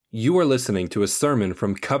You are listening to a sermon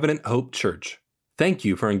from Covenant Hope Church. Thank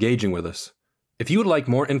you for engaging with us. If you would like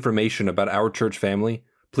more information about our church family,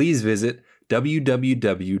 please visit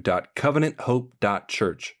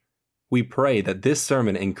www.covenanthope.church. We pray that this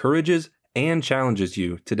sermon encourages and challenges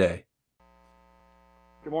you today.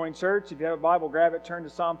 Good morning, church. If you have a Bible, grab it, turn to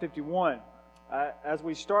Psalm 51. As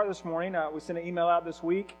we start this morning, we sent an email out this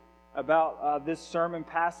week about this sermon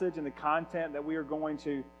passage and the content that we are going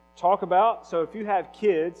to talk about. So if you have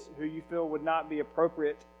kids who you feel would not be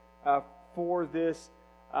appropriate for this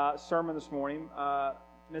sermon this morning,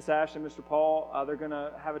 Miss Ash and Mr. Paul, they're going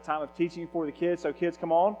to have a time of teaching for the kids. So kids,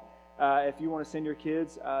 come on. If you want to send your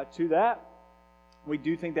kids to that, we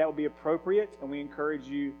do think that would be appropriate, and we encourage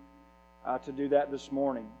you to do that this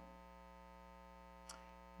morning.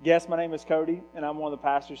 Yes, my name is Cody, and I'm one of the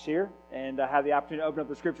pastors here, and I have the opportunity to open up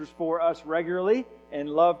the Scriptures for us regularly, and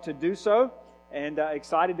love to do so, and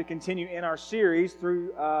excited to continue in our series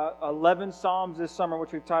through 11 Psalms this summer,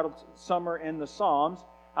 which we've titled Summer in the Psalms.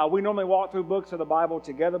 We normally walk through books of the Bible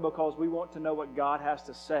together because we want to know what God has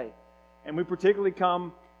to say, and we particularly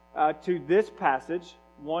come to this passage,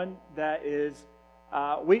 one that is,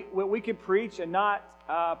 we could preach and not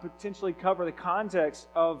potentially cover the context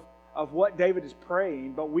of what David is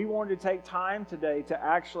praying, but we wanted to take time today to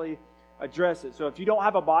actually address it. So if you don't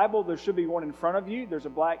have a Bible, there should be one in front of you. There's a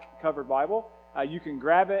black covered Bible. You can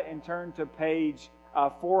grab it and turn to page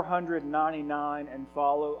 499 and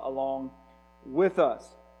follow along with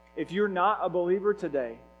us. If you're not a believer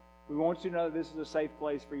today, we want you to know that this is a safe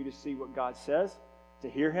place for you to see what God says, to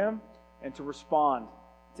hear Him, and to respond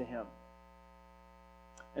to Him.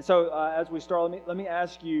 And so as we start, let me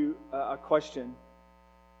ask you a question.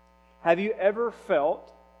 Have you ever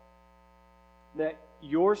felt that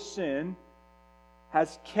your sin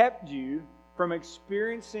has kept you from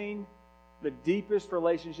experiencing the deepest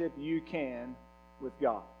relationship you can with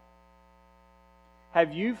God?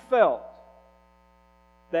 Have you felt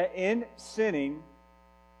that in sinning,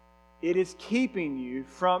 it is keeping you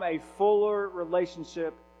from a fuller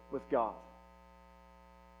relationship with God?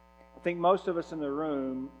 I think most of us in the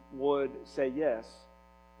room would say yes.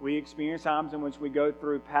 We experience times in which we go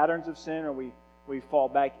through patterns of sin, or we fall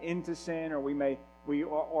back into sin, or we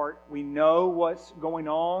know what's going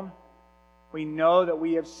on. We know that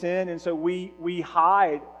we have sinned, and so we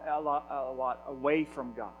hide a lot away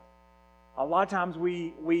from God. A lot of times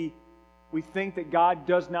we think that God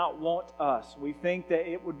does not want us. We think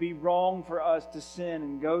that it would be wrong for us to sin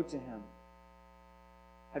and go to Him.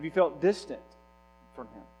 Have you felt distant from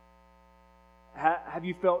Him? Have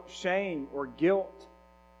you felt shame or guilt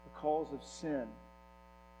because of sin?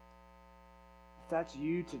 If that's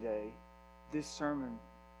you today, this sermon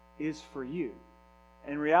is for you.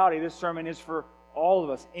 In reality, this sermon is for all of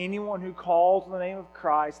us. Anyone who calls on the name of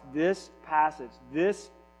Christ, this passage, this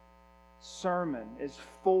sermon is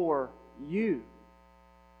for you.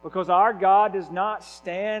 Because our God does not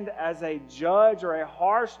stand as a judge or a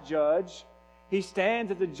harsh judge. He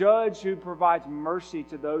stands as a judge who provides mercy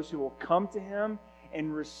to those who will come to Him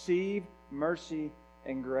and receive mercy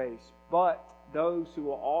and grace, but those who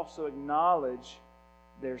will also acknowledge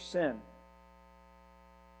their sin.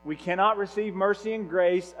 We cannot receive mercy and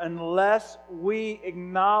grace unless we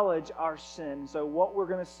acknowledge our sin. So what we're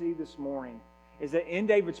going to see this morning is that in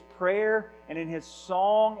David's prayer and in his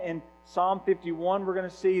song in Psalm 51, we're going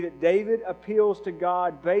to see that David appeals to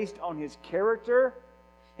God based on his character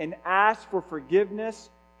and asks for forgiveness,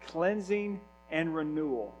 cleansing, and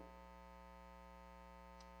renewal.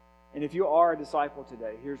 And if you are a disciple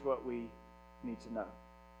today, here's what we need to know.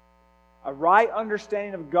 A right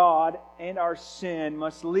understanding of God and our sin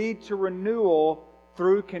must lead to renewal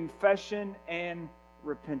through confession and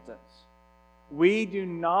repentance. We do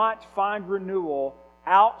not find renewal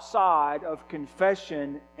outside of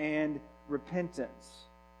confession and repentance.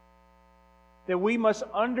 That we must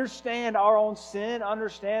understand our own sin,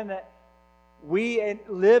 understand that we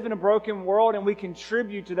live in a broken world and we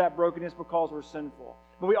contribute to that brokenness because we're sinful.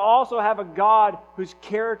 But we also have a God whose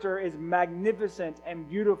character is magnificent and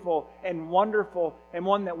beautiful and wonderful, and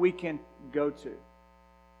one that we can go to.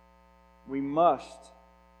 We must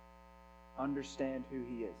understand who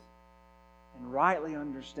He is and rightly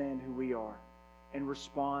understand who we are and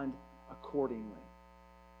respond accordingly.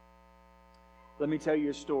 Let me tell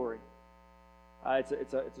you a story.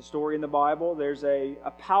 It's a story in the Bible. There's a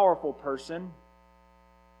powerful person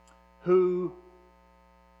who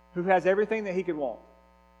has everything that he could want.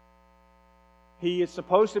 He is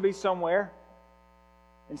supposed to be somewhere.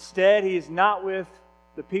 Instead, he is not with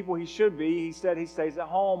the people he should be. Instead, he stays at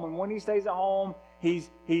home. And when he stays at home, he's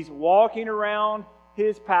walking around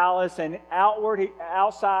his palace, and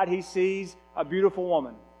outside he sees a beautiful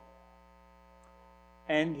woman.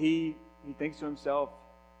 And he thinks to himself,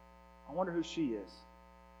 I wonder who she is.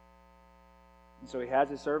 And so he has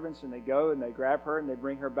his servants, and they go and they grab her and they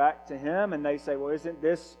bring her back to him, and they say, well, isn't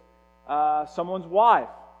this someone's wife?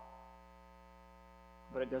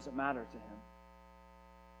 But it doesn't matter to him.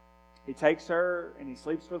 He takes her and he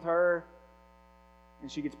sleeps with her,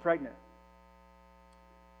 and she gets pregnant.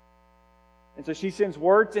 And so she sends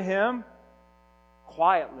word to him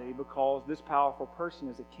quietly, because this powerful person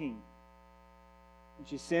is a king. And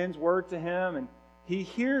she sends word to him, and he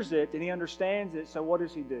hears it and he understands it. So what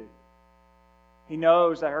does he do? He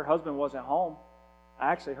knows that her husband wasn't home.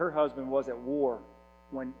 Actually, her husband was at war,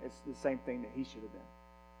 when it's the same thing that he should have been.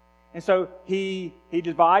 And so he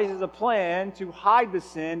devises a plan to hide the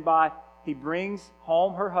sin by he brings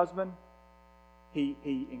home her husband.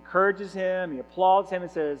 He encourages him, he applauds him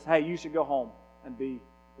and says, hey, you should go home and be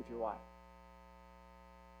with your wife.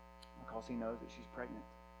 Because he knows that she's pregnant.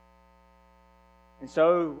 And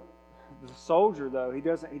so the soldier, though, he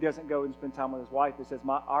doesn't go and spend time with his wife. He says,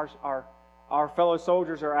 our fellow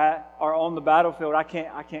soldiers are on the battlefield. I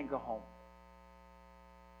can't go home.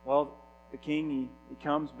 Well, the king, he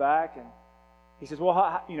comes back and he says,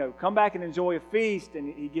 well, come back and enjoy a feast.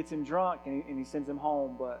 And he gets him drunk and he sends him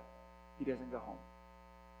home, but he doesn't go home.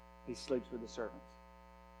 He sleeps with the servants.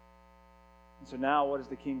 And so now what is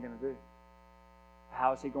the king going to do?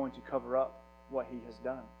 How is he going to cover up what he has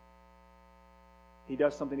done? He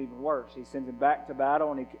does something even worse. He sends him back to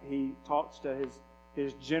battle, and he talks to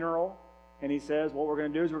his general, and he says, what we're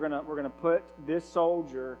going to do is we're going to put this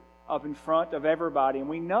soldier up in front of everybody, and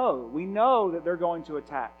we know that they're going to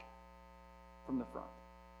attack from the front.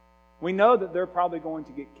 We know that they're probably going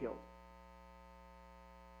to get killed.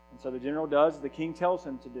 And so the general does as the king tells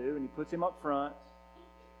him to do, and he puts him up front,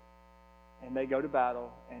 and they go to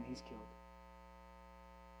battle, and he's killed.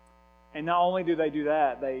 And not only do they do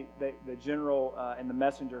that, the general and the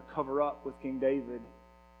messenger cover up with King David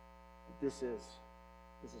that this is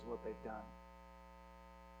what they've done.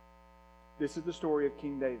 This is the story of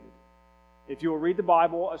King David. If you will read the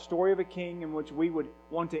Bible, a story of a king in which we would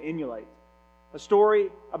want to emulate. A story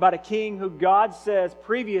about a king who God says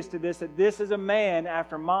previous to this that this is a man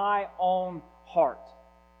after my own heart.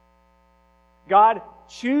 God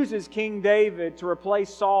chooses King David to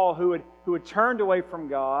replace Saul, who had turned away from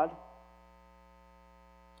God.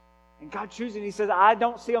 And God chooses him. He says, I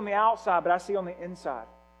don't see on the outside, but I see on the inside.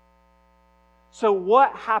 So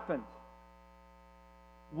what happened?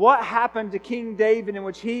 What happened to King David in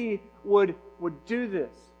which he would do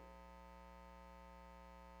this?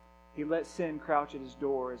 He let sin crouch at his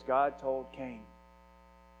door, as God told Cain.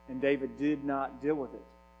 And David did not deal with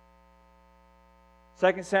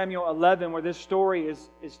it. 2 Samuel 11, where this story is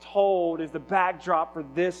told, is the backdrop for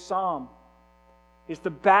this psalm. It's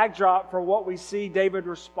the backdrop for what we see David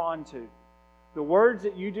respond to. The words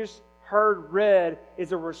that you just heard read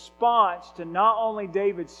is a response to not only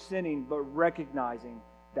David sinning, but recognizing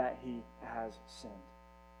that he has sinned.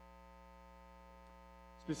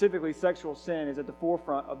 Specifically, sexual sin is at the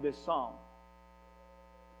forefront of this psalm.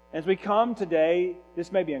 As we come today,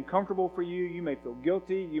 this may be uncomfortable for you. You may feel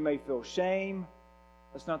guilty. You may feel shame.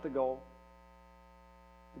 That's not the goal.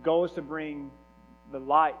 The goal is to bring the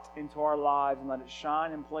light into our lives and let it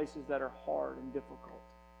shine in places that are hard and difficult.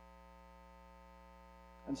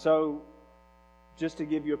 And so, just to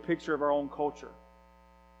give you a picture of our own culture.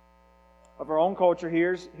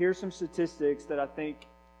 Here's some statistics that I think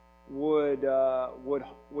would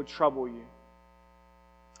trouble you.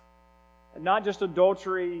 And not just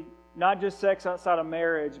adultery, not just sex outside of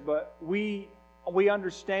marriage, but we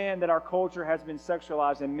understand that our culture has been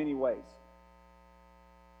sexualized in many ways.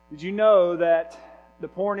 Did you know that the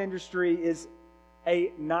porn industry is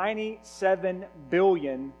a $97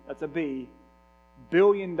 billion, that's a B,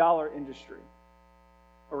 billion-dollar industry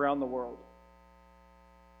around the world?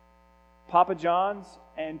 Papa John's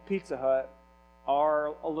and Pizza Hut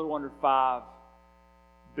are a little under $5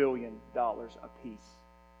 billion apiece.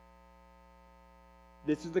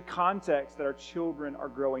 This is the context that our children are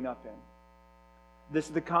growing up in. This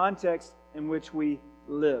is the context in which we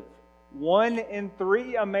live. 1 in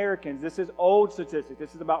 3 Americans, this is old statistics,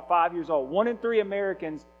 this is about 5 years old. 1 in 3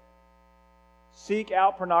 Americans seek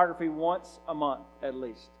out pornography once a month at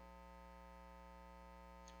least.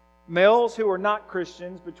 Males who are not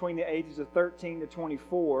Christians between the ages of 13 to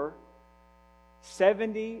 24,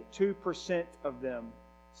 72% of them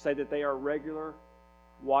say that they are regular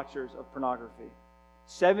watchers of pornography.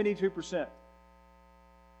 72%.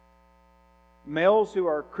 Males who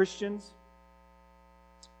are Christians,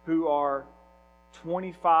 who are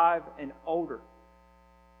 25 and older,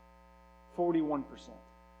 41%.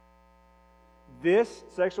 This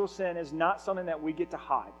sexual sin is not something that we get to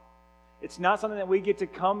hide. It's not something that we get to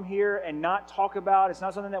come here and not talk about. It's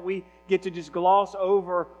not something that we get to just gloss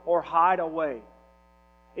over or hide away.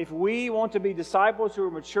 If we want to be disciples who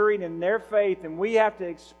are maturing in their faith and we have to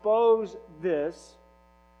expose this,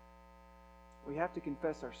 we have to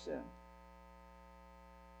confess our sin.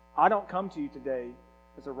 I don't come to you today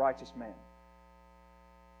as a righteous man.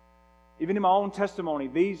 Even in my own testimony,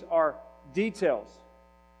 these are details.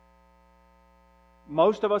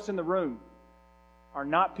 Most of us in the room are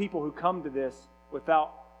not people who come to this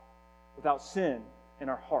without sin in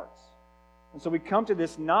our hearts. And so we come to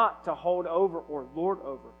this not to hold over or lord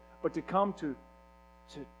over, but to come to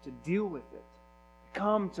deal with it.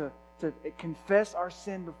 Come to confess our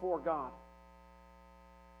sin before God.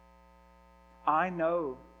 I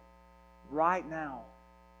know right now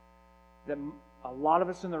that a lot of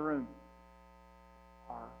us in the room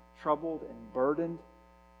are troubled and burdened.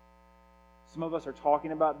 Some of us are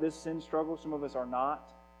talking about this sin struggle. Some of us are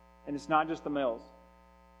not. And it's not just the males.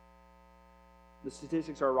 The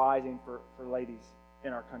statistics are rising for ladies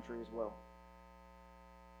in our country as well.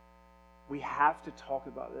 We have to talk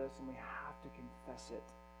about this, and we have to confess it,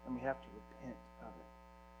 and we have to repent of it.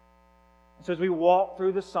 And so as we walk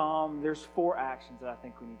through the psalm, there's 4 actions that I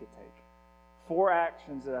think we need to take. 4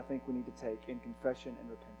 actions that I think we need to take in confession and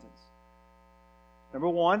repentance. Number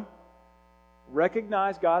 1,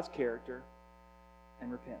 recognize God's character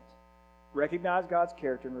and repent. Recognize God's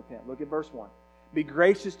character and repent. Look at verse 1. Be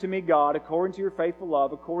gracious to me, God, according to your faithful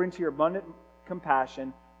love, according to your abundant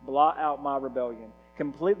compassion, blot out my rebellion.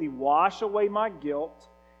 Completely wash away my guilt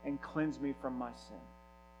and cleanse me from my sin.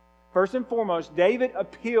 First and foremost, David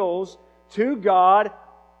appeals to God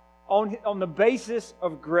on the basis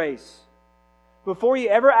of grace. Before he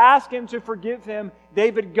ever asks Him to forgive him,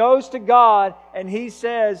 David goes to God and he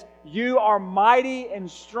says, "You are mighty and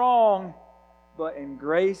strong, but in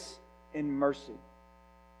grace and mercy."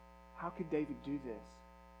 How could David do this?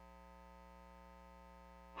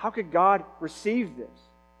 How could God receive this?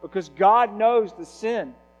 Because God knows the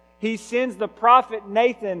sin. He sends the prophet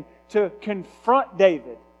Nathan to confront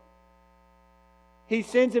David. He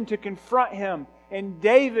sends him to confront him. And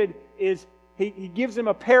David he gives him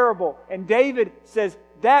a parable. And David says,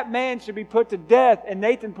 "That man should be put to death." And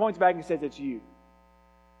Nathan points back and says, "It's you."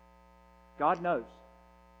 God knows.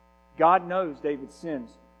 God knows David's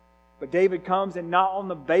sins. But David comes, and not on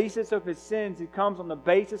the basis of his sins, he comes on the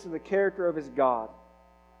basis of the character of his God.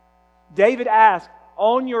 David asks,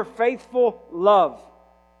 "On your faithful love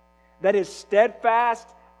that is steadfast,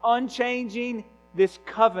 unchanging, this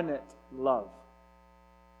covenant love."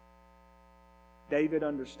 David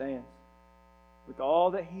understands, with all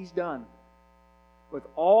that he's done, with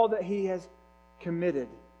all that he has committed,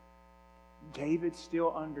 David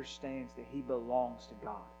still understands that he belongs to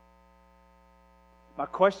God. My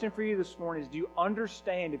question for you this morning is, do you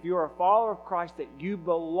understand, if you are a follower of Christ, that you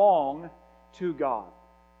belong to God?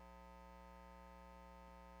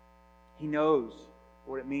 He knows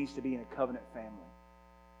what it means to be in a covenant family.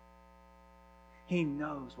 He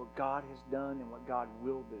knows what God has done and what God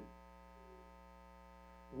will do.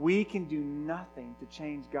 We can do nothing to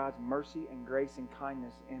change God's mercy and grace and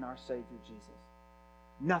kindness in our Savior Jesus.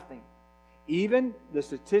 Nothing. Even the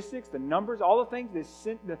statistics, the numbers, all the things,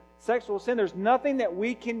 the sexual sin, there's nothing that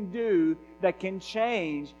we can do that can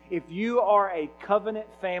change if you are a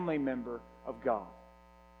covenant family member of God.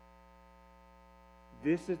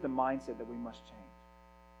 This is the mindset that we must change.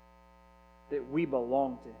 That we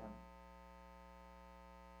belong to Him.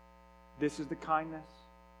 This is the kindness.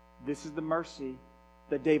 This is the mercy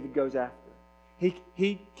that David goes after.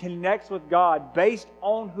 He connects with God based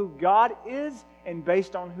on who God is and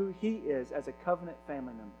based on who He is as a covenant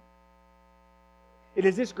family member. It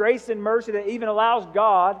is this grace and mercy that even allows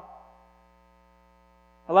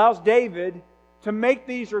David to make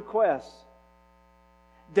these requests.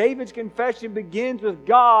 David's confession begins with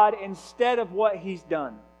God instead of what he's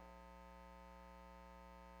done.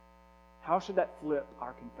 How should that flip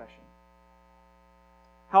our confession?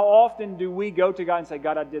 How often do we go to God and say,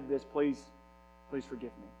 "God, I did this, please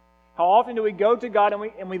forgive me"? How often do we go to God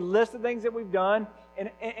and we list the things that we've done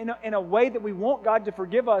in a way that we want God to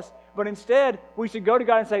forgive us, but instead we should go to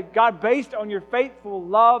God and say, "God, based on your faithful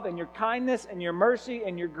love and your kindness and your mercy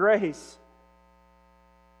and your grace,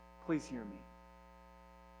 please hear me."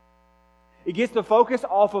 It gets the focus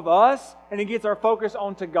off of us and it gets our focus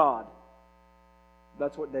onto God.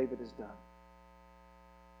 That's what David has done.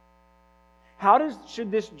 How should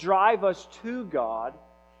this drive us to God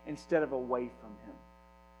instead of away from Him?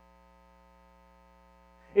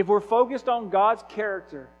 If we're focused on God's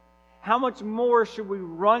character, how much more should we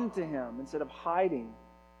run to Him instead of hiding?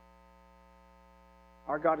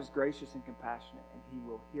 Our God is gracious and compassionate, and He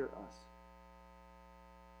will hear us.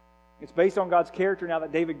 It's based on God's character now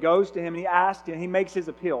that David goes to Him and he asks Him, he makes his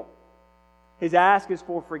appeal. His ask is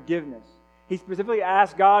for forgiveness. He specifically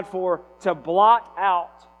asks God to blot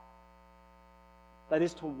out, that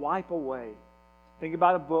is to wipe away. Think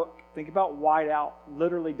about a book. Think about white out.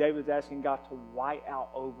 Literally, David is asking God to white out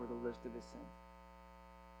over the list of his sins.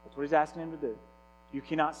 That's what he's asking Him to do. You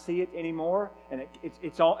cannot see it anymore, and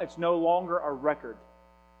it's no longer a record.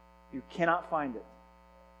 You cannot find it.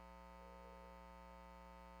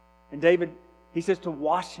 And David, he says to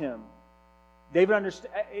wash him. David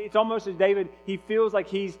understands. It's almost as David, he feels like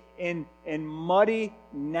he's in muddy,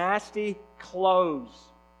 nasty clothes.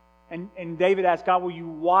 And David asks, God, will you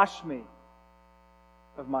wash me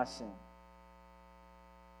of my sin?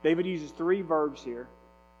 David uses 3 verbs here.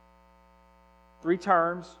 3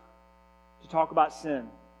 terms to talk about sin.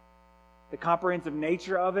 The comprehensive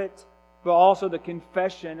nature of it, but also the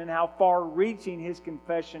confession and how far-reaching his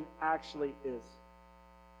confession actually is.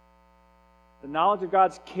 The knowledge of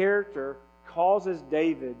God's character causes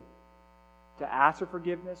David to ask for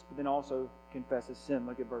forgiveness, but then also confess his sin.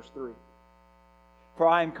 Look at verse 3. For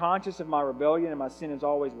I am conscious of my rebellion, and my sin is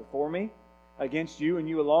always before me. Against you and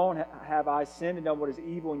you alone have I sinned and done what is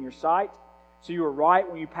evil in your sight. So you are right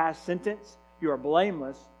when you pass sentence. You are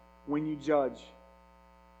blameless when you judge.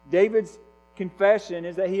 David's confession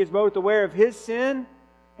is that he is both aware of his sin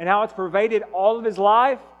and how it's pervaded all of his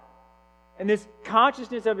life. And this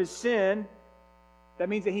consciousness of his sin, that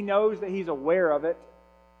means that he knows that he's aware of it,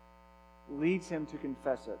 leads him to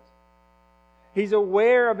confess it. He's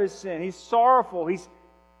aware of his sin. He's sorrowful.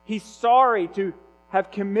 He's sorry to have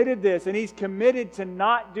committed this, and he's committed to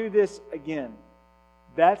not do this again.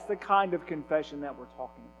 That's the kind of confession that we're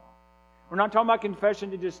talking about. We're not talking about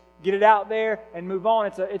confession to just get it out there and move on.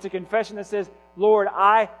 It's a confession that says, Lord,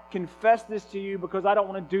 I confess this to you because I don't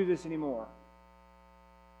want to do this anymore.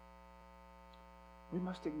 We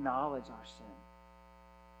must acknowledge our sin.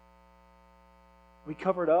 We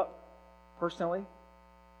cover it up personally.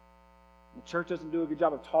 The church doesn't do a good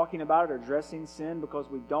job of talking about it or addressing sin because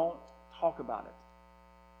we don't talk about it.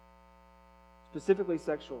 Specifically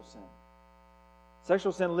sexual sin.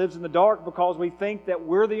 Sexual sin lives in the dark because we think that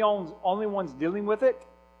we're the only ones dealing with it,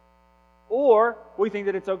 or we think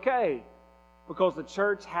that it's okay because the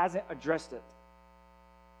church hasn't addressed it.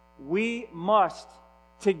 We must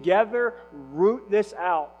together root this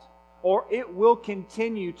out, or it will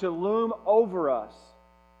continue to loom over us.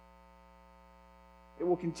 It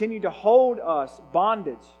will continue to hold us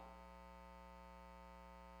bondage.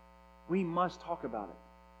 We must talk about it.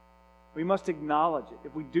 We must acknowledge it.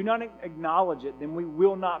 If we do not acknowledge it, then we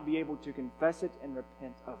will not be able to confess it and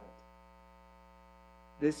repent of it.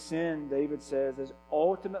 This sin, David says, is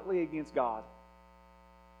ultimately against God.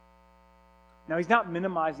 Now, he's not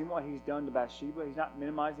minimizing what he's done to Bathsheba. He's not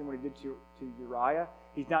minimizing what he did to Uriah.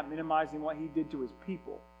 He's not minimizing what he did to his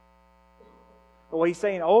people. But what he's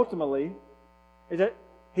saying ultimately is that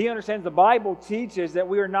he understands the Bible teaches that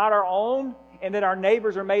we are not our own and that our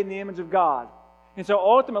neighbors are made in the image of God. And so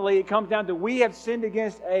ultimately it comes down to we have sinned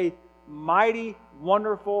against a mighty,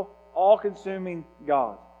 wonderful, all-consuming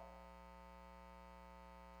God.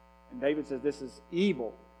 And David says, this is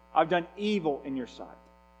evil. I've done evil in your sight.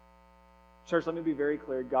 Church, let me be very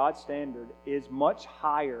clear. God's standard is much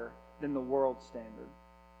higher than the world's standard.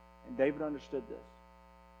 And David understood this.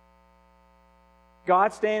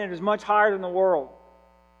 God's standard is much higher than the world.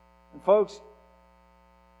 And folks,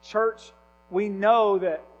 church, we know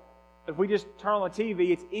that if we just turn on the TV,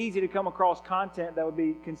 it's easy to come across content that would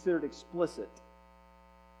be considered explicit.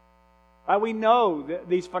 We know that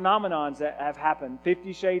these phenomenons that have happened,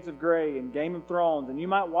 50 Shades of Grey and Game of Thrones, and you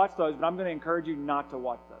might watch those, but I'm going to encourage you not to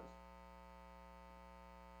watch those.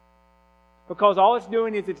 Because all it's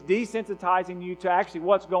doing is it's desensitizing you to actually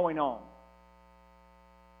what's going on.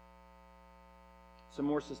 Some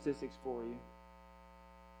more statistics for you.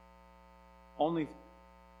 Only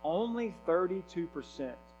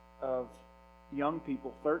 32% of young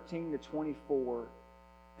people, 13 to 24,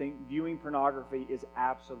 think viewing pornography is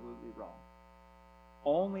absolutely wrong.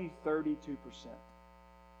 Only 32%.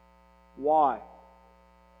 Why?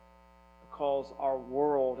 Because our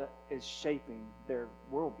world is shaping their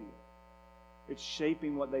worldview. It's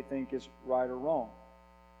shaping what they think is right or wrong.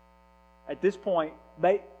 At this point,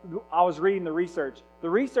 I was reading the research. The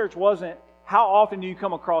research wasn't, how often do you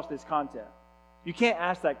come across this content? You can't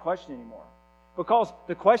ask that question anymore. Because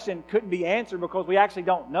the question couldn't be answered because we actually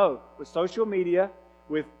don't know. With social media,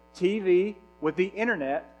 with TV, with the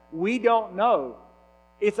internet, we don't know.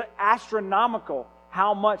 It's astronomical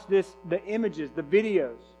how much the images, the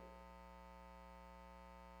videos.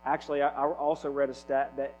 Actually, I also read a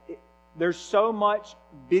stat that there's so much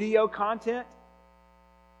video content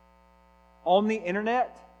on the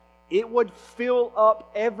internet, it would fill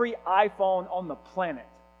up every iPhone on the planet.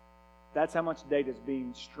 That's how much data is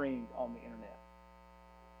being streamed on the internet.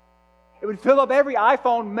 It would fill up every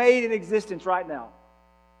iPhone made in existence right now.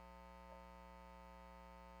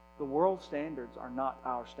 The world standards are not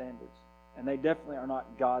our standards, and they definitely are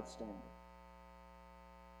not God's standards.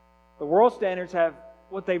 The world standards have,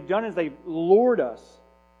 what they've done is they've lured us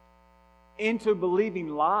into believing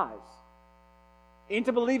lies,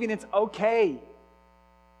 into believing it's okay.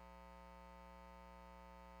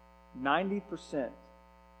 90%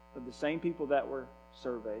 of the same people that were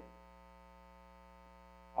surveyed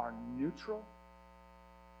are neutral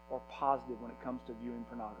or positive when it comes to viewing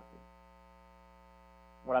pornography.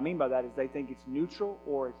 What I mean by that is they think it's neutral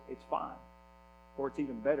or it's fine, or it's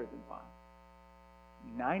even better than fine.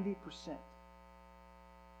 90%.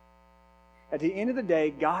 At the end of the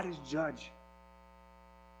day, God is judge.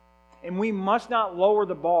 And we must not lower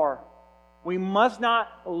the bar. We must not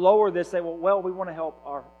lower this, say, well, we want to help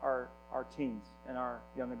our teens and our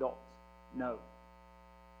young adults. No.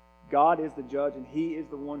 God is the judge, and He is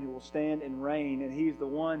the one who will stand and reign, and He is the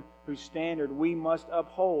one whose standard we must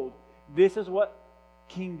uphold. This is what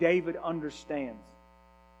King David understands.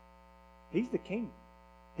 He's the king.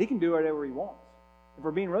 He can do whatever he wants. If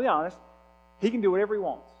we're being really honest, he can do whatever he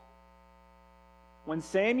wants. When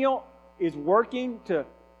Samuel is working to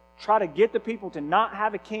try to get the people to not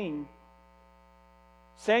have a king,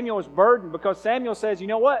 Samuel is burdened because Samuel says, you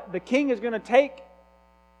know what? The king is going to take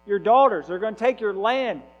your daughters. They're going to take your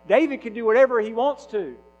land. David can do whatever he wants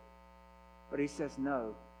to. But he says,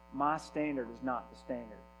 no, my standard is not the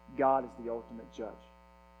standard. God is the ultimate judge.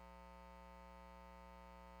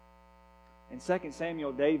 In 2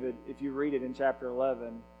 Samuel, David, if you read it in chapter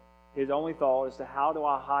 11, his only thought is to, how do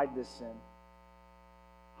I hide this sin?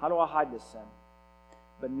 How do I hide this sin?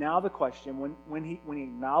 But now the question, when he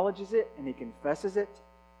acknowledges it and he confesses it,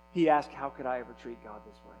 he asks, how could I ever treat God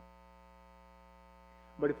this way?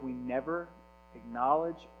 But if we never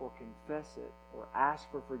acknowledge or confess it or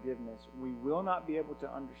ask for forgiveness, we will not be able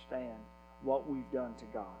to understand what we've done to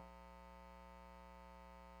God.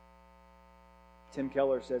 Tim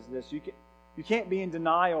Keller says this, you can't be in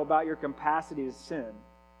denial about your capacity to sin.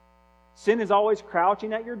 Sin is always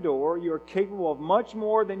crouching at your door. You are capable of much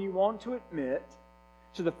more than you want to admit.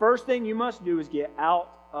 So the first thing you must do is get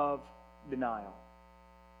out of denial.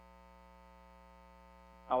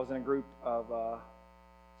 I was in a group of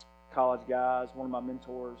college guys. One of my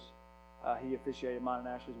mentors, he officiated mine and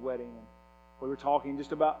Ashley's wedding, and we were talking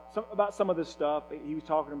just about some of this stuff. He was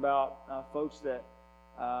talking about folks that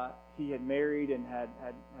he had married and had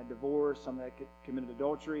divorced, some that committed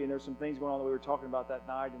adultery, and there's some things going on that we were talking about that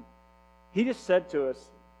night. And he just said to us,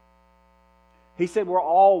 he said, we're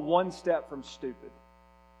all one step from stupid.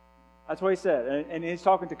 That's what he said. And he's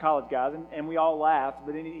talking to college guys, and we all laughed,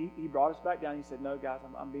 but then he brought us back down. He said, no, guys,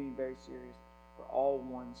 I'm being very serious. We're all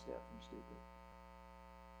one step from stupid.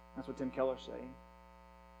 That's what Tim Keller's saying.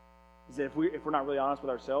 Is that if we're not really honest with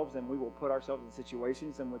ourselves, then we will put ourselves in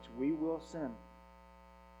situations in which we will sin.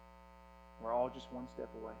 We're all just one step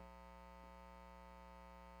away.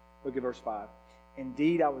 Look at verse 5.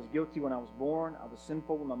 Indeed, I was guilty when I was born. I was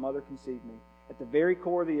sinful when my mother conceived me. At the very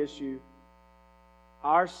core of the issue,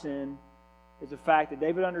 our sin is the fact that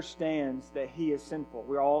David understands that he is sinful.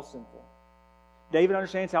 We're all sinful. David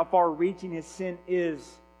understands how far-reaching his sin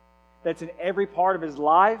is. That's in every part of his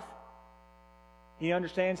life. He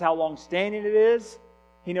understands how long-standing it is.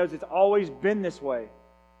 He knows it's always been this way.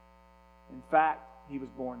 In fact, he was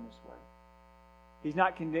born this way. He's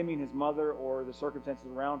not condemning his mother or the circumstances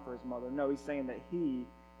around for his mother. No, he's saying that he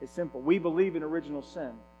is sinful. We believe in original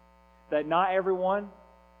sin. That not everyone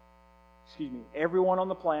on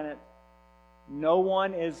the planet, no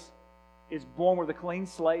one is born with a clean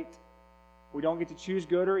slate. We don't get to choose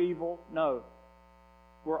good or evil. No.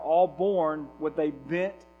 We're all born with a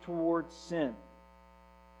bent towards sin.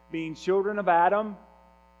 Being children of Adam,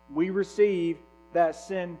 we receive that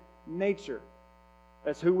sin nature.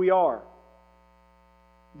 That's who we are.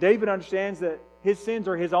 David understands that his sins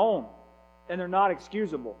are his own, and they're not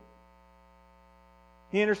excusable.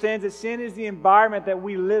 He understands that sin is the environment that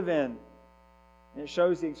we live in, and it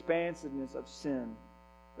shows the expansiveness of sin,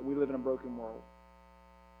 that we live in a broken world.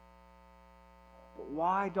 But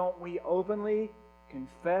why don't we openly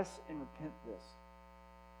confess and repent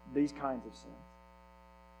these kinds of sins?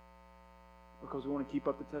 Because we want to keep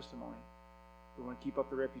up the testimony. We want to keep up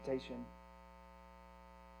the reputation.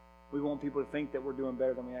 We want people to think that we're doing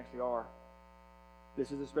better than we actually are.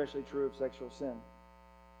 This is especially true of sexual sin.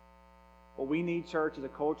 What we need, church, is a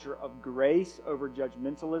culture of grace over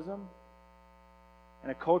judgmentalism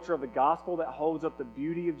and a culture of the gospel that holds up the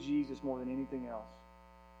beauty of Jesus more than anything else.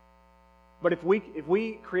 But if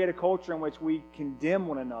we create a culture in which we condemn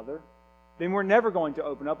one another, then we're never going to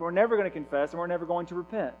open up, and we're never going to confess, and we're never going to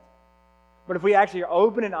repent. But if we actually are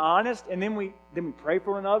open and honest, and then we pray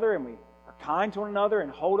for one another, and we are kind to one another,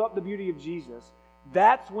 and hold up the beauty of Jesus,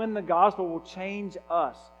 that's when the gospel will change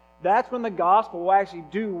us. That's when the gospel will actually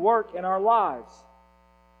do work in our lives.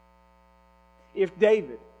 If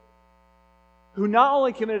David, who not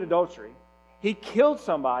only committed adultery, he killed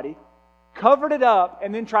somebody, covered it up,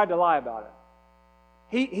 and then tried to lie about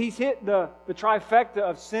it. He's hit the trifecta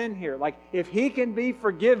of sin here. Like, if he can be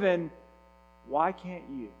forgiven, why can't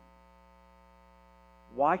you?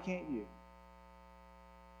 Why can't you?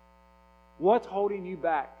 What's holding you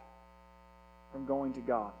back from going to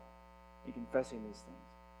God and confessing these things?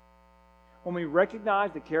 When we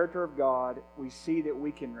recognize the character of God, we see that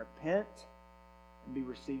we can repent and be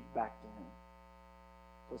received back to Him.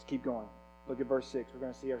 So let's keep going. Look at verse 6. We're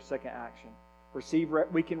going to see our second action.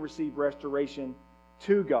 We can receive restoration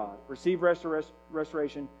to God. Receive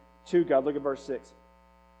restoration to God. Look at verse 6.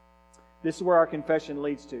 This is where our confession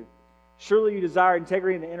leads to. Surely you desire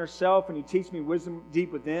integrity in the inner self, and you teach me wisdom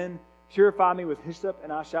deep within. Purify me with hyssop,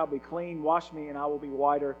 and I shall be clean. Wash me, and I will be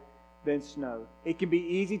whiter than snow. It can be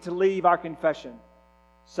easy to leave our confession.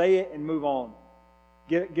 Say it and move on.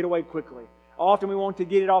 Get away quickly. Often we want to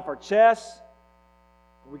get it off our chest,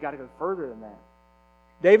 but we got to go further than that.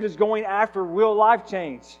 David is going after real life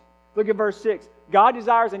change. Look at verse 6. God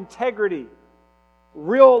desires integrity,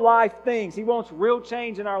 real life things. He wants real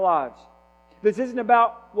change in our lives. This isn't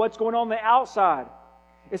about what's going on the outside.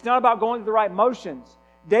 It's not about going through the right motions.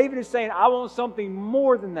 David is saying, I want something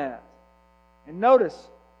more than that. And notice,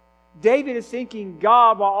 David is seeking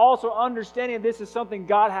God while also understanding this is something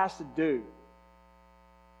God has to do.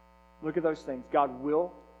 Look at those things. God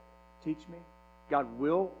will teach me. God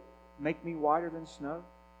will make me whiter than snow.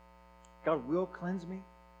 God will cleanse me.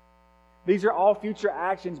 These are all future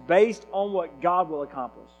actions based on what God will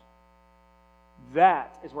accomplish.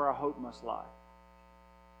 That is where our hope must lie.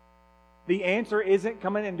 The answer isn't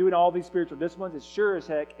coming and doing all these spiritual disciplines. It sure as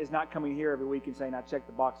heck is not coming here every week and saying, I checked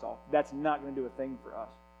the box off. That's not going to do a thing for us.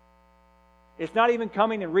 It's not even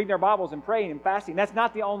coming and reading our Bibles and praying and fasting. That's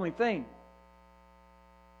not the only thing.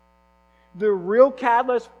 The real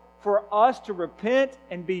catalyst for us to repent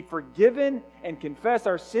and be forgiven and confess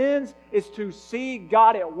our sins is to see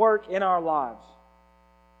God at work in our lives.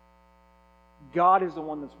 God is the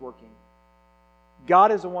one that's working.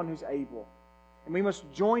 God is the one who's able. And we must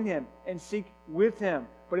join Him and seek with Him.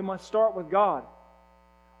 But it must start with God.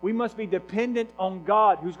 We must be dependent on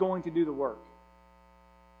God who's going to do the work.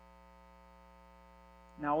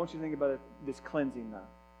 Now I want you to think about this cleansing though.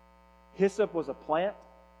 Hyssop was a plant.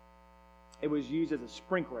 It was used as a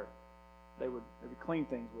sprinkler. They would clean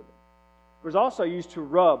things with it. It was also used to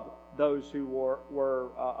rub those who were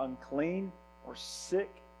unclean or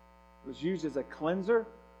sick. It was used as a cleanser.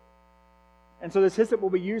 And so this hyssop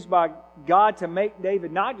will be used by God to make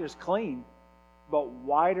David not just clean, but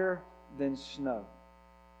whiter than snow.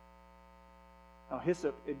 Now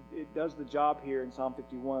hyssop, it does the job here in Psalm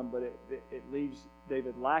 51, but it leaves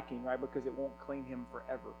David lacking, right? Because it won't clean him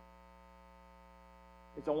forever.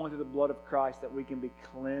 It's only through the blood of Christ that we can be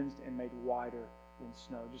cleansed and made whiter than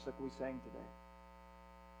snow, just like we sang today.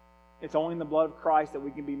 It's only in the blood of Christ that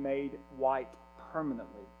we can be made white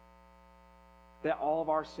permanently, that all of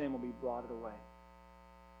our sin will be blotted away.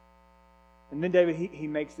 And then David, he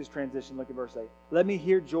makes this transition. Look at verse 8. Let me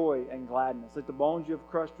hear joy and gladness. Let the bones you have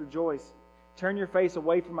crushed rejoice. Turn your face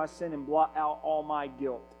away from my sin and blot out all my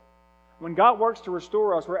guilt. When God works to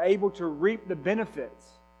restore us, we're able to reap the benefits.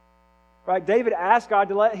 Right? David asked God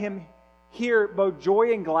to let him hear both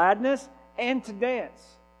joy and gladness and to dance.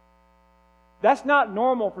 That's not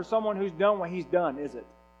normal for someone who's done what he's done, is it?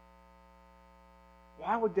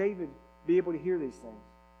 Why would David be able to hear these things?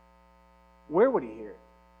 Where would he hear it?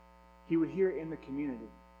 He would hear it in the community.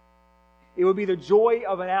 It would be the joy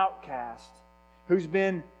of an outcast who's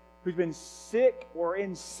been sick or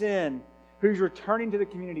in sin, who's returning to the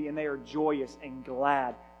community, and they are joyous and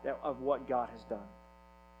glad of what God has done.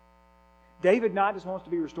 David not just wants to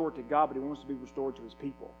be restored to God, but he wants to be restored to his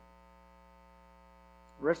people.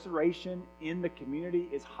 Restoration in the community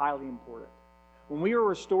is highly important. When we are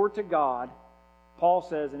restored to God, Paul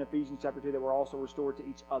says in Ephesians chapter 2 that we're also restored to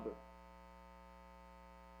each other.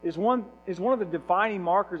 It's one of the defining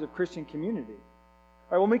markers of Christian community.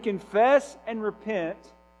 Right, when we confess and repent,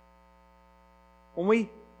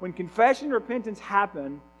 when confession and repentance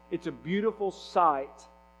happen, it's a beautiful sight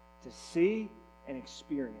to see and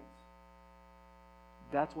experience.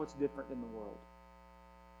 That's what's different in the world.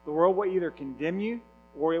 The world will either condemn you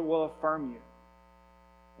or it will affirm you.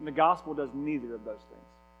 And the gospel does neither of those things.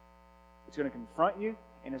 It's going to confront you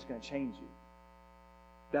and it's going to change you.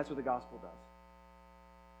 That's what the gospel does.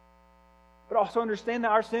 But also understand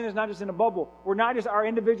that our sin is not just in a bubble. We're not just our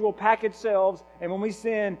individual packaged selves, and when we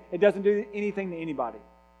sin, it doesn't do anything to anybody.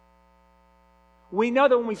 We know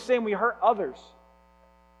that when we sin, we hurt others.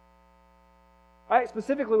 Right?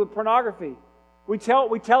 Specifically with pornography. We tell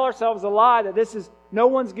ourselves a lie that no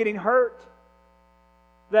one's getting hurt.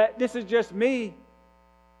 That this is just me.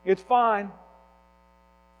 It's fine.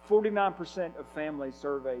 49% of families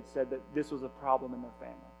surveyed said that this was a problem in their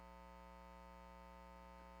family.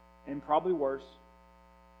 And probably worse,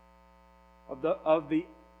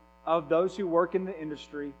 of those who work in the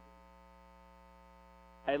industry,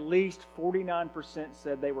 at least 49%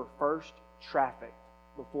 said they were first trafficked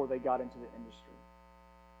before they got into the industry.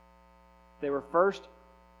 They were first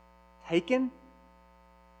taken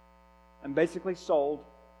and basically sold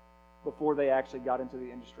before they actually got into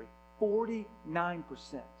the industry. 49%.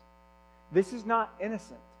 This is not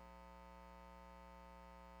innocent.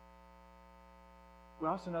 We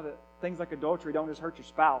also know that things like adultery don't just hurt your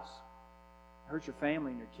spouse. It hurts your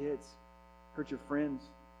family and your kids. It hurts your friends.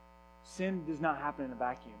 Sin does not happen in a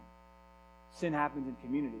vacuum. Sin happens in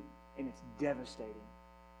community, and it's devastating.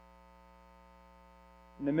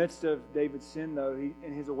 In the midst of David's sin, though,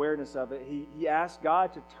 in his awareness of it, he asked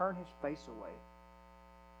God to turn his face away.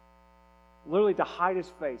 Literally to hide his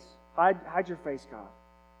face. Hide your face, God.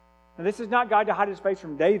 Now, this is not God to hide his face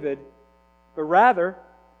from David, but rather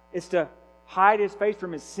it's to hide his face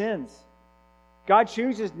from his sins. God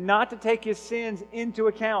chooses not to take his sins into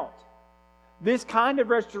account. This kind of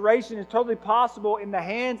restoration is totally possible in the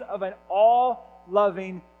hands of an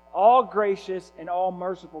all-loving, all-gracious, and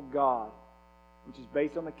all-merciful God, which is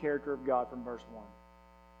based on the character of God from verse 1.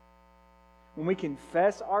 When we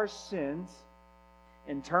confess our sins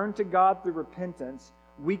and turn to God through repentance,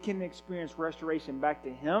 we can experience restoration back to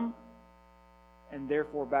Him and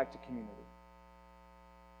therefore back to community.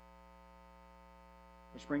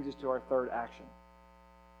 Which brings us to our third action.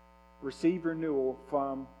 Receive renewal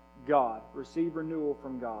from God. Receive renewal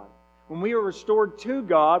from God. When we are restored to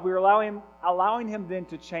God, we are allowing Him then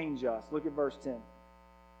to change us. Look at verse 10.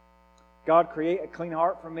 God, create a clean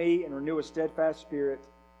heart for me and renew a steadfast spirit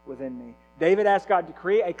within me. David asked God to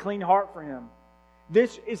create a clean heart for him.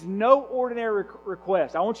 This is no ordinary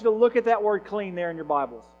request. I want you to look at that word clean there in your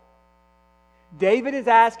Bibles. David is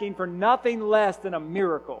asking for nothing less than a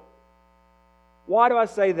miracle. Why do I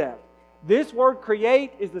say that? This word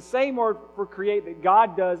create is the same word for create that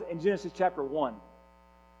God does in Genesis chapter 1.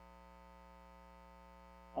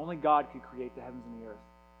 Only God could create the heavens and the earth.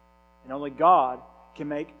 And only God can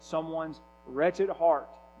make someone's wretched heart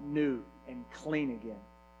new and clean again.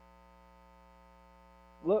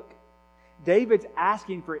 Look, David's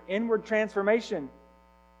asking for inward transformation,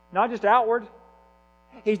 not just outward.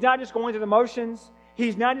 He's not just going through the motions.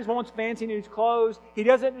 He's not just wants fancy new clothes. He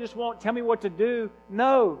doesn't just want, tell me what to do.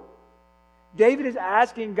 No. David is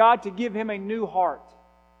asking God to give him a new heart.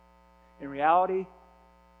 In reality,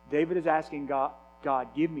 David is asking God,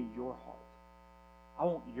 give me your heart. I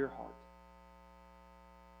want your heart.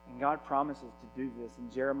 And God promises to do this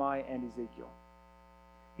in Jeremiah and Ezekiel.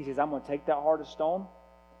 He says, I'm going to take that heart of stone.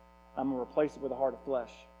 I'm going to replace it with a heart of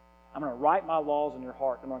flesh. I'm going to write my laws in your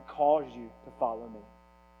heart. I'm going to cause you to follow me.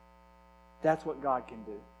 That's what God can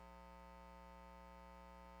do.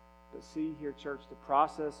 But see here, church, the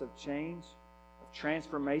process of change, of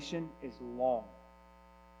transformation is long.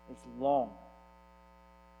 It's long.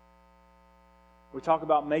 We talk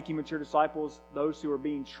about making mature disciples, those who are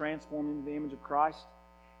being transformed into the image of Christ.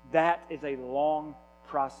 That is a long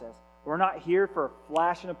process. We're not here for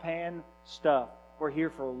flash in a pan stuff. We're here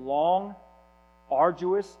for long,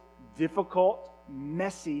 arduous, difficult,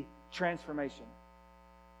 messy transformation.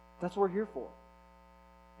 That's what we're here for.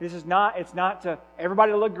 It's not to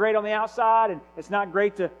everybody to look great on the outside, and it's not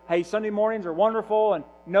great to, hey, Sunday mornings are wonderful, and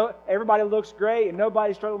no, everybody looks great, and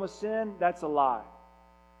nobody's struggling with sin. That's a lie.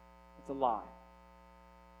 It's a lie.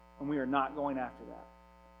 And we are not going after that.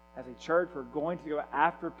 As a church, we're going to go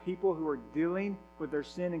after people who are dealing with their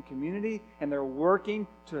sin in community, and they're working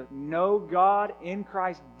to know God in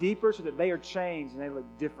Christ deeper so that they are changed and they look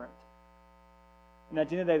different. And at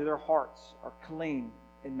the end of the day, their hearts are clean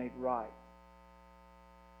and made right.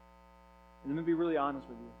 And let me be really honest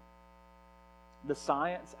with you. The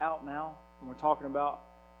science out now, when we're talking about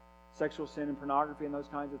sexual sin and pornography and those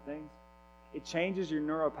kinds of things, it changes your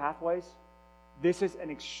neural pathways. This is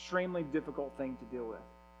an extremely difficult thing to deal with.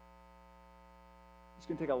 It's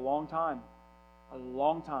going to take a long time. A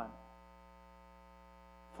long time.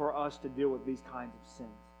 for us to deal with these kinds of sins.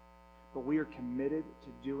 But we are committed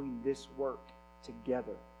to doing this work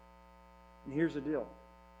together. And here's the deal.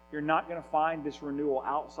 You're not going to find this renewal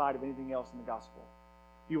outside of anything else in the gospel.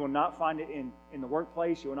 You will not find it in the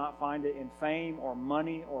workplace. You will not find it in fame or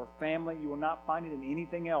money or family. You will not find it in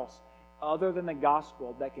anything else other than the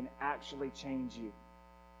gospel that can actually change you.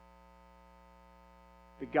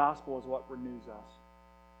 The gospel is what renews us.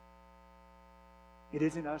 It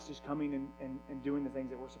isn't us just coming and doing the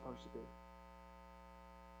things that we're supposed to do.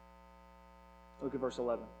 Look at verse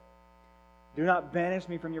 11. Do not banish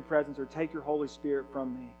me from your presence or take your Holy Spirit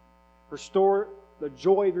from me. Restore the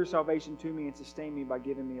joy of your salvation to me and sustain me by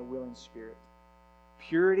giving me a willing spirit.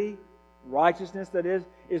 Purity, righteousness, that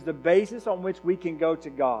is the basis on which we can go to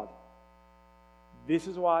God. This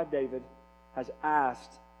is why David has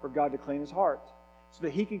asked for God to clean his heart, so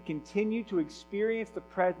that he can continue to experience the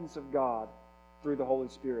presence of God through the Holy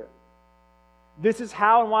Spirit. This is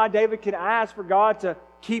how and why David can ask for God to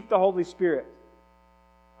keep the Holy Spirit.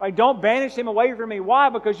 Like, don't banish him away from me. Why?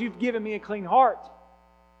 Because you've given me a clean heart.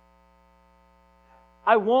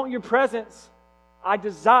 I want your presence. I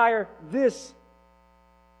desire this.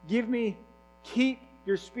 Keep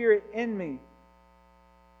your Spirit in me.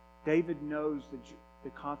 David knows the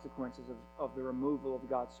consequences of the removal of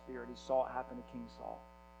God's Spirit. He saw it happen to King Saul.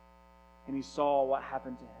 And he saw what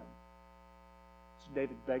happened to him. So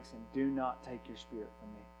David begs him, do not take your Spirit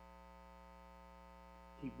from me.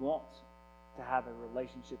 He wants to have a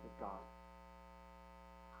relationship with God.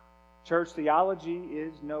 Church theology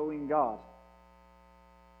is knowing God.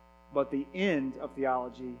 But the end of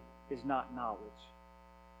theology is not knowledge.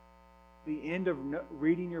 The end of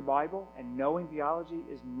reading your Bible and knowing theology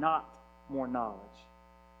is not more knowledge,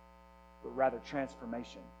 but rather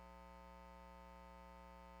transformation.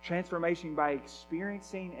 Transformation by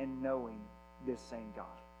experiencing and knowing this same God.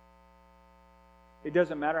 It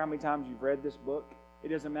doesn't matter how many times you've read this book. It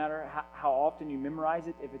doesn't matter how often you memorize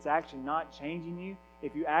it. If it's actually not changing you,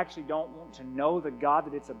 if you actually don't want to know the God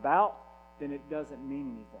that it's about, then it doesn't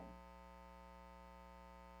mean anything.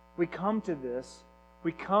 We come to this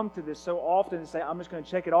so often and say, I'm just going to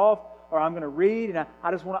check it off, or I'm going to read, and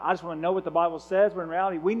I just want to know what the Bible says, but in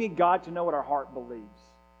reality, we need God to know what our heart believes.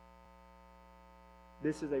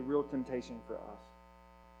 This is a real temptation for us.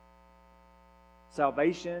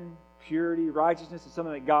 Salvation, purity, righteousness is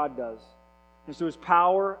something that God does. And so His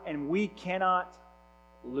power, and we cannot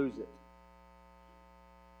lose it.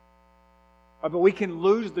 But we can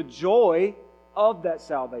lose the joy of that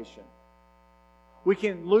salvation. We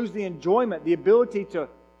can lose the enjoyment, the ability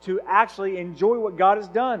to actually enjoy what God has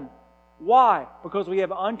done. Why? Because we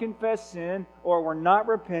have unconfessed sin, or we're not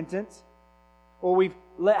repentant, or we've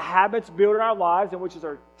let habits build in our lives, and which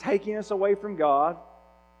are taking us away from God.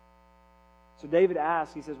 So David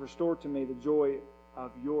asks, he says, restore to me the joy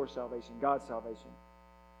of your salvation, God's salvation.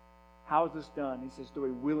 How is this done? He says,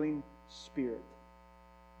 through a willing spirit.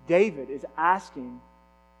 David is asking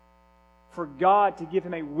for God to give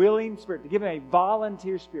him a willing spirit, to give him a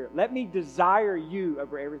volunteer spirit. Let me desire you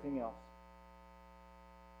over everything else.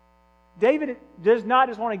 David does not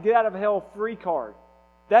just want to get out of hell free card.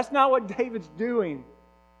 That's not what David's doing.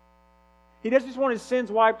 He doesn't just want his sins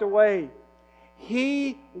wiped away.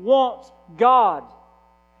 He wants God.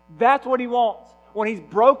 That's what he wants. When he's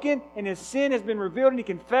broken and his sin has been revealed and he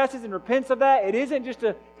confesses and repents of that, it isn't just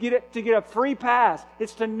to get a free pass.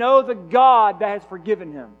 It's to know the God that has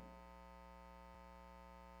forgiven him.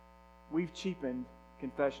 We've cheapened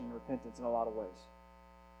confession and repentance in a lot of ways.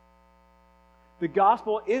 The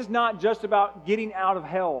gospel is not just about getting out of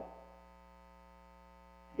hell.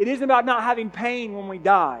 It isn't about not having pain when we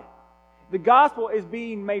die. The gospel is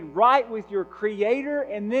being made right with your Creator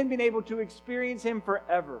and then being able to experience Him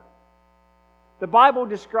forever. The Bible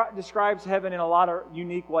describes heaven in a lot of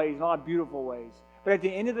unique ways, in a lot of beautiful ways. But at the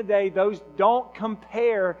end of the day, those don't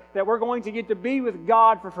compare that we're going to get to be with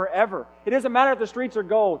God for forever. It doesn't matter if the streets are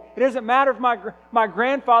gold. It doesn't matter if my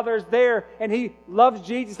grandfather is there and he loves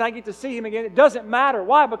Jesus and I get to see him again. It doesn't matter.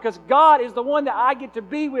 Why? Because God is the one that I get to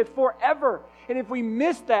be with forever. And if we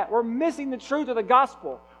miss that, we're missing the truth of the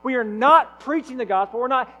gospel. We are not preaching the gospel. We're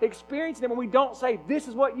not experiencing it when we don't say, this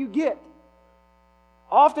is what you get.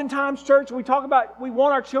 Oftentimes, church, we talk about we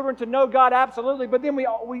want our children to know God absolutely, but then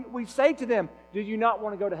we say to them, do you not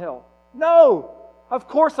want to go to hell? No! Of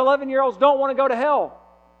course 11-year-olds don't want to go to hell.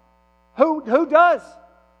 Who does?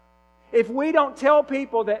 If we don't tell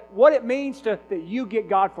people that what it means that you get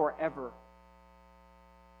God forever,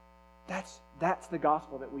 that's the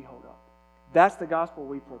gospel that we hold up. That's the gospel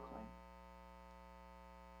we proclaim.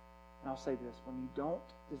 And I'll say this, when you don't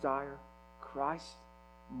desire Christ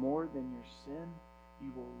more than your sin,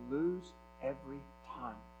 you will lose every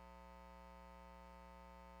time.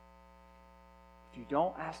 If you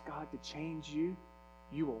don't ask God to change you,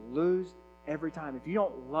 you will lose every time. If you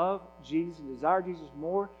don't love Jesus and desire Jesus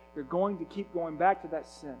more, you're going to keep going back to that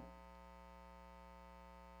sin.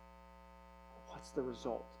 What's the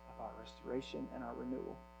result of our restoration and our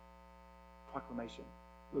renewal? Proclamation.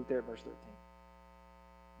 Look there at verse 13.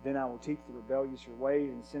 Then I will teach the rebellious your ways,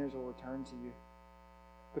 and sinners will return to you.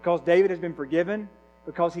 Because David has been forgiven,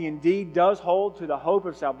 because he indeed does hold to the hope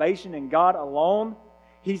of salvation in God alone,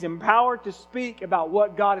 he's empowered to speak about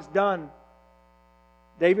what God has done.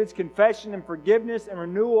 David's confession and forgiveness and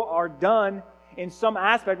renewal are done in some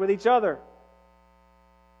aspect with each other,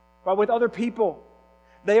 but with other people.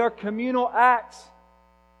 They are communal acts.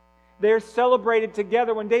 They are celebrated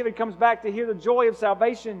together when David comes back to hear the joy of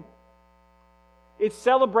salvation. It's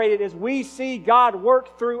celebrated as we see God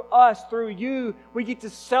work through us, through you. We get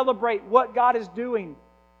to celebrate what God is doing.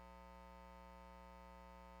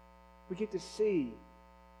 We get to see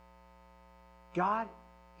God,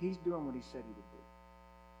 He's doing what He said He would do.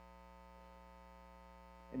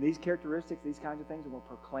 And these characteristics, these kinds of things, and we're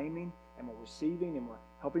proclaiming and we're receiving and we're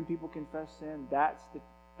helping people confess sin, that's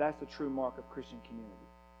the true mark of Christian community.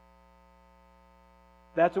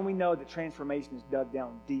 That's when we know that transformation is dug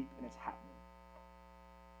down deep and it's happening.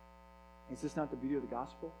 Is this not the beauty of the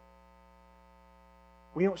gospel?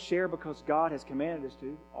 We don't share because God has commanded us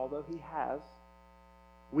to, although He has.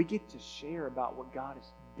 We get to share about what God has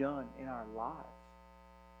done in our lives.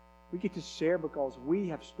 We get to share because we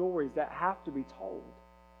have stories that have to be told.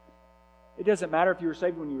 It doesn't matter if you were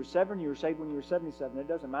saved when you were 7, you were saved when you were 77. It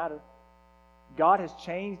doesn't matter. God has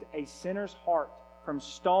changed a sinner's heart from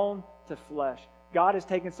stone to flesh. God has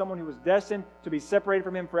taken someone who was destined to be separated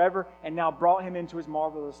from Him forever and now brought him into His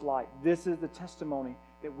marvelous light. This is the testimony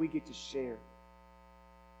that we get to share.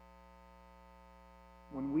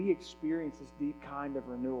 When we experience this deep kind of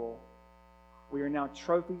renewal, we are now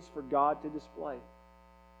trophies for God to display.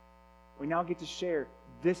 We now get to share,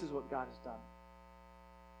 this is what God has done.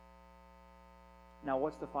 Now,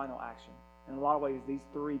 what's the final action? In a lot of ways, these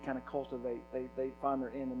three kind of cultivate. They find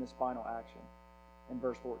their end in this final action. In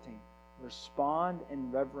verse 14. Respond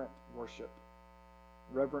in reverent worship.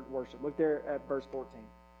 Reverent worship. Look there at verse 14.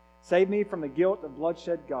 Save me from the guilt of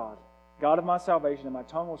bloodshed, God. God of my salvation, and my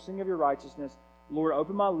tongue will sing of your righteousness. Lord,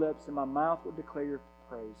 open my lips, and my mouth will declare your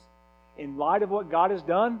praise. In light of what God has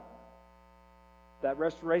done, that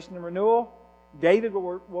restoration and renewal, David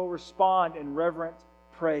will respond in reverent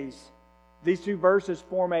praise. These two verses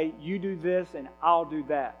form a you do this and I'll do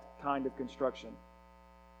that kind of construction.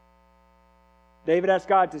 David asked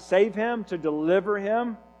God to save him, to deliver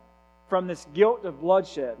him from this guilt of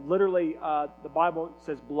bloodshed. Literally, the Bible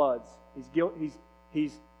says bloods.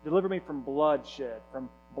 He's delivered me from bloodshed, from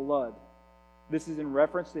blood. This is in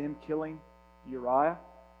reference to him killing Uriah.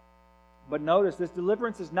 But notice, this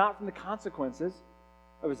deliverance is not from the consequences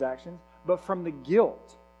of his actions, but from the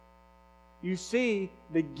guilt. You see,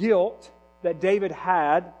 the guilt that David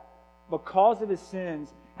had because of his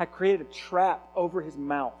sins had created a trap over his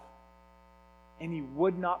mouth. And he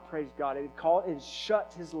would not praise God. It had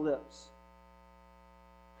shut his lips.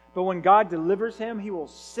 But when God delivers him, He will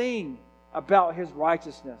sing about His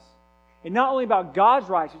righteousness. And not only about God's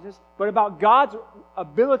righteousness, but about God's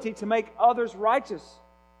ability to make others righteous.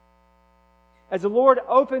 As the Lord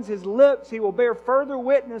opens His lips, He will bear further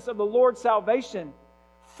witness of the Lord's salvation.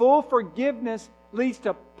 Full forgiveness leads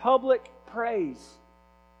to public praise.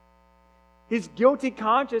 His guilty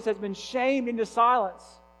conscience has been shamed into silence.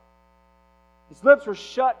 His lips were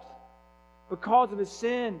shut because of his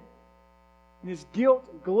sin, and his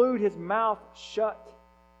guilt glued his mouth shut.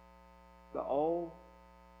 But oh,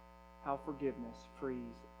 how forgiveness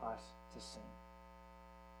frees us to sing.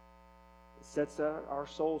 It sets our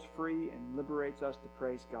souls free and liberates us to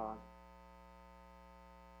praise God.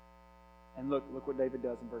 And look what David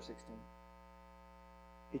does in verse 16.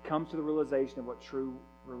 He comes to the realization of what true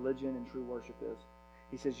religion and true worship is.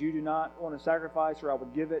 He says, you do not want a sacrifice, or I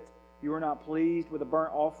would give it. You are not pleased with a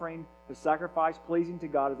burnt offering. The sacrifice pleasing to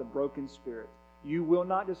God is a broken spirit. You will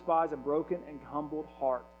not despise a broken and humbled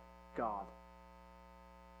heart, God.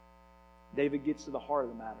 David gets to the heart of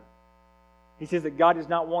the matter. He says that God does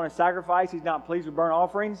not want a sacrifice. He's not pleased with burnt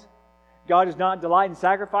offerings. God does not delight in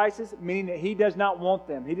sacrifices, meaning that He does not want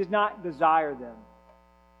them. He does not desire them.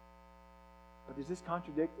 But does this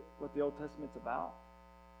contradict what the Old Testament's about?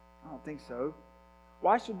 I don't think so.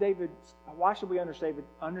 Why should we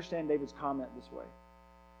understand David's comment this way?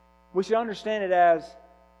 We should understand it as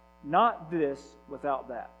not this without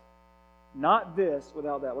that. Not this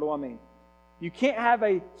without that. What do I mean? You can't have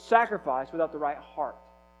a sacrifice without the right heart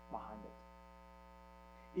behind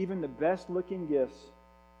it. Even the best looking gifts,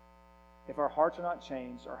 if our hearts are not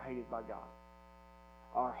changed, are hated by God.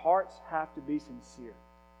 Our hearts have to be sincere.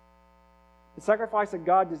 The sacrifice that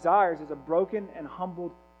God desires is a broken and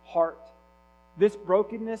humbled heart. This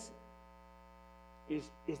brokenness is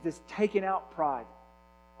this taken out pride.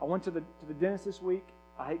 I went to the dentist this week.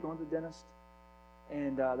 I hate going to the dentist.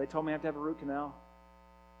 And they told me I have to have a root canal.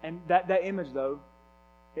 And that image, though,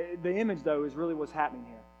 is really what's happening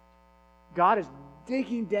here. God is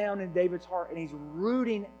digging down in David's heart, and He's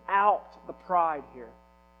rooting out the pride here.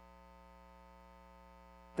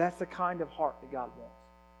 That's the kind of heart that God wants.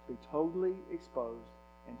 To be totally exposed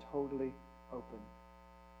and totally open.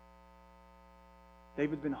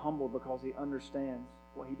 David's been humbled because he understands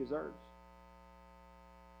what he deserves.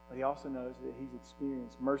 But he also knows that he's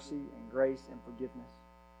experienced mercy and grace and forgiveness.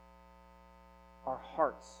 Our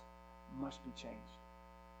hearts must be changed.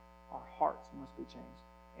 Our hearts must be changed.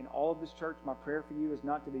 In all of this church, my prayer for you is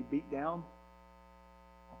not to be beat down.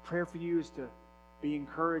 My prayer for you is to be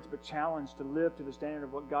encouraged but challenged to live to the standard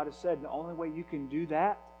of what God has said. And the only way you can do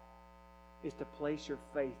that is to place your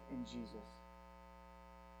faith in Jesus.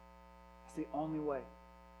 That's the only way.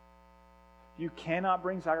 You cannot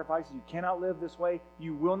bring sacrifices. You cannot live this way.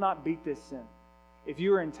 You will not beat this sin. If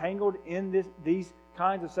you are entangled in these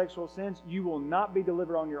kinds of sexual sins, you will not be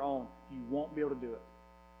delivered on your own. You won't be able to do it.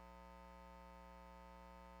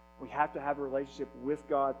 We have to have a relationship with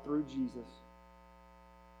God through Jesus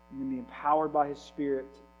and then be empowered by His Spirit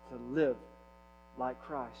to live like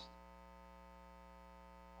Christ.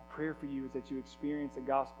 My prayer for you is that you experience a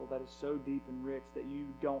gospel that is so deep and rich that you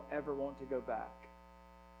don't ever want to go back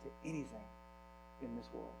to anything in this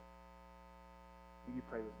world. Will you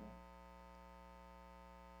pray with me?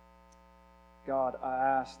 God, I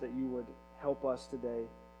ask that you would help us today.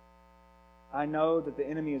 I know that the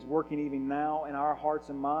enemy is working even now in our hearts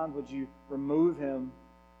and minds. Would you remove him?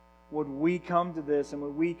 Would we come to this and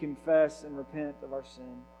would we confess and repent of our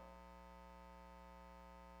sin?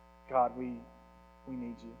 God, we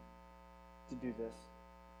need you to do this.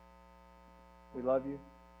 We love you.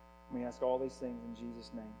 We ask all these things in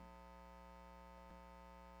Jesus' name.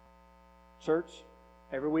 Church,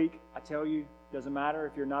 every week I tell you, doesn't matter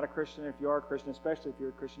if you're not a Christian or if you are a Christian, especially if you're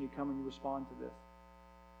a Christian, you come and you respond to this.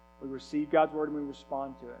 We receive God's word and we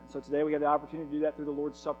respond to it. And so today we have the opportunity to do that through the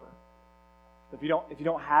Lord's Supper. If you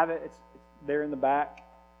don't have it, it's there in the back.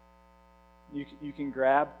 You can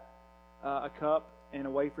grab a cup and a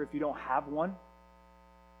wafer if you don't have one.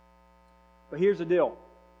 But here's the deal.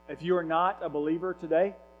 If you are not a believer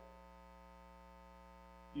today,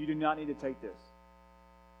 you do not need to take this.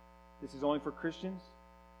 This is only for Christians.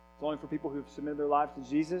 It's only for people who've submitted their lives to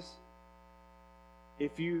Jesus.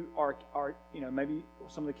 If you are maybe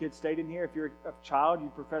some of the kids stayed in here. If you're a child, you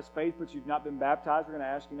profess faith, but you've not been baptized, we're going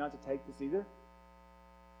to ask you not to take this either.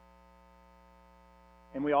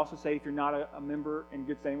 And we also say if you're not a member in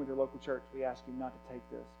good standing with your local church, we ask you not to take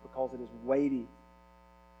this because it is weighty.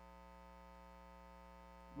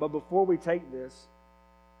 But before we take this,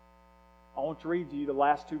 I want to read to you the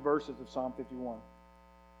last two verses of Psalm 51.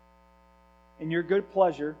 In your good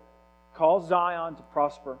pleasure, cause Zion to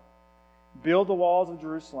prosper. Build the walls of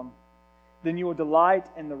Jerusalem. Then you will delight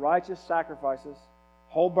in the righteous sacrifices,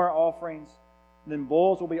 whole burnt offerings. Then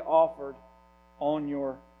bulls will be offered on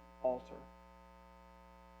your altar.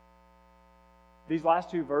 These last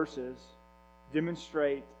two verses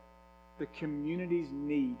demonstrate the community's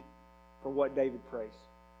need for what David prays.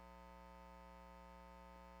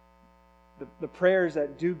 The prayers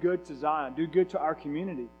that do good to Zion, do good to our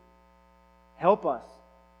community. Help us.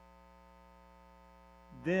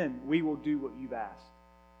 Then we will do what you've asked.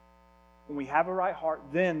 When we have a right heart,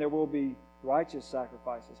 then there will be righteous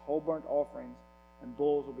sacrifices, whole burnt offerings, and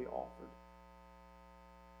bulls will be offered.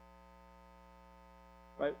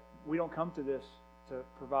 Right? We don't come to this to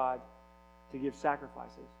provide, to give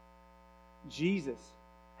sacrifices. Jesus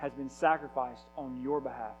has been sacrificed on your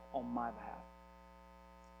behalf, on my behalf.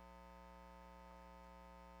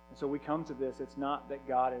 And so we come to this, it's not that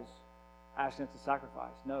God is asking us to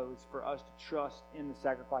sacrifice. No, it's for us to trust in the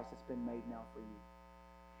sacrifice that's been made now for you.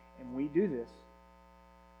 And we do this,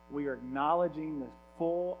 we are acknowledging the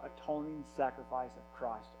full atoning sacrifice of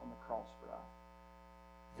Christ on the cross for us.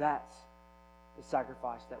 That's the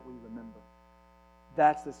sacrifice that we remember.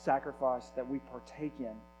 That's the sacrifice that we partake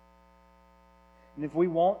in. And if we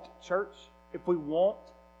want, church, if we want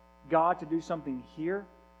God to do something here,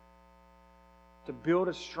 to build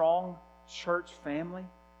a strong church family,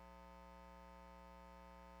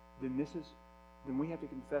 then we have to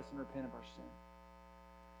confess and repent of our sin.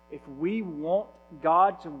 If we want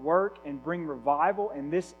God to work and bring revival in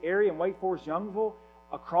this area in Wake Forest, Youngsville,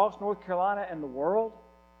 across North Carolina and the world,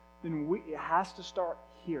 then it has to start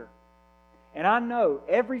here. And I know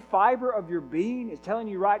every fiber of your being is telling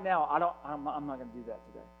you right now, I'm not going to do that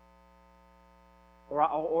today.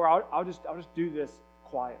 Or I'll just do this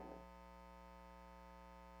quietly.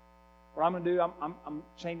 What I'm going to do, I'm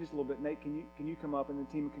change this a little bit. Nate, can you come up, and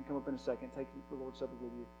the team can come up in a second, take the Lord's Supper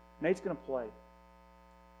with you. Nate's going to play.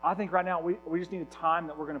 I think right now we just need a time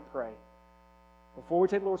that we're going to pray. Before we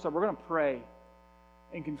take the Lord's Supper, we're going to pray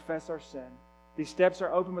and confess our sin. These steps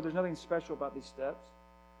are open, but there's nothing special about these steps.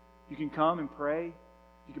 You can come and pray.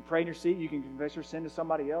 You can pray in your seat. You can confess your sin to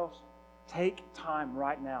somebody else. Take time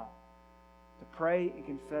right now to pray and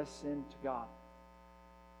confess sin to God.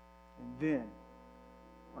 And then,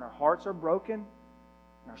 when our hearts are broken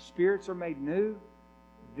and our spirits are made new,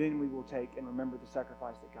 then we will take and remember the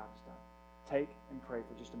sacrifice that God has done. Take and pray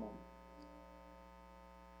for just a moment.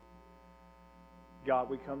 God,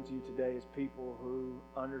 we come to you today as people who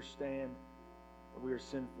understand that we are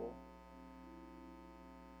sinful.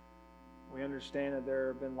 We understand that there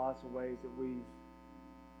have been lots of ways that we've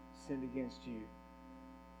sinned against you.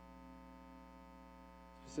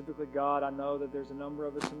 Specifically, God, I know that there's a number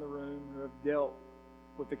of us in the room who have dealt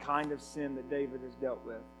with the kind of sin that David has dealt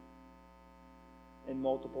with in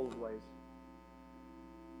multiple ways.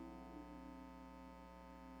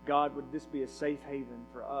 God, would this be a safe haven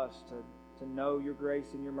for us to know your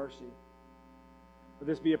grace and your mercy? Would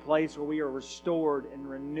this be a place where we are restored and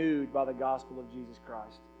renewed by the gospel of Jesus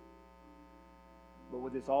Christ? But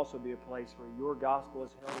would this also be a place where your gospel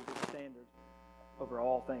is held as a standard over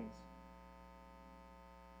all things?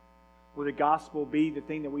 Would the gospel be the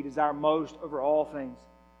thing that we desire most over all things?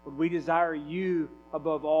 Would we desire you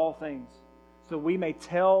above all things so we may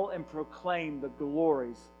tell and proclaim the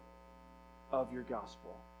glories of your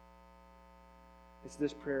gospel? It's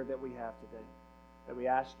this prayer that we have today, that we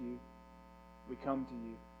ask you, we come to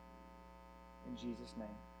you. In Jesus' name,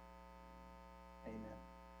 amen.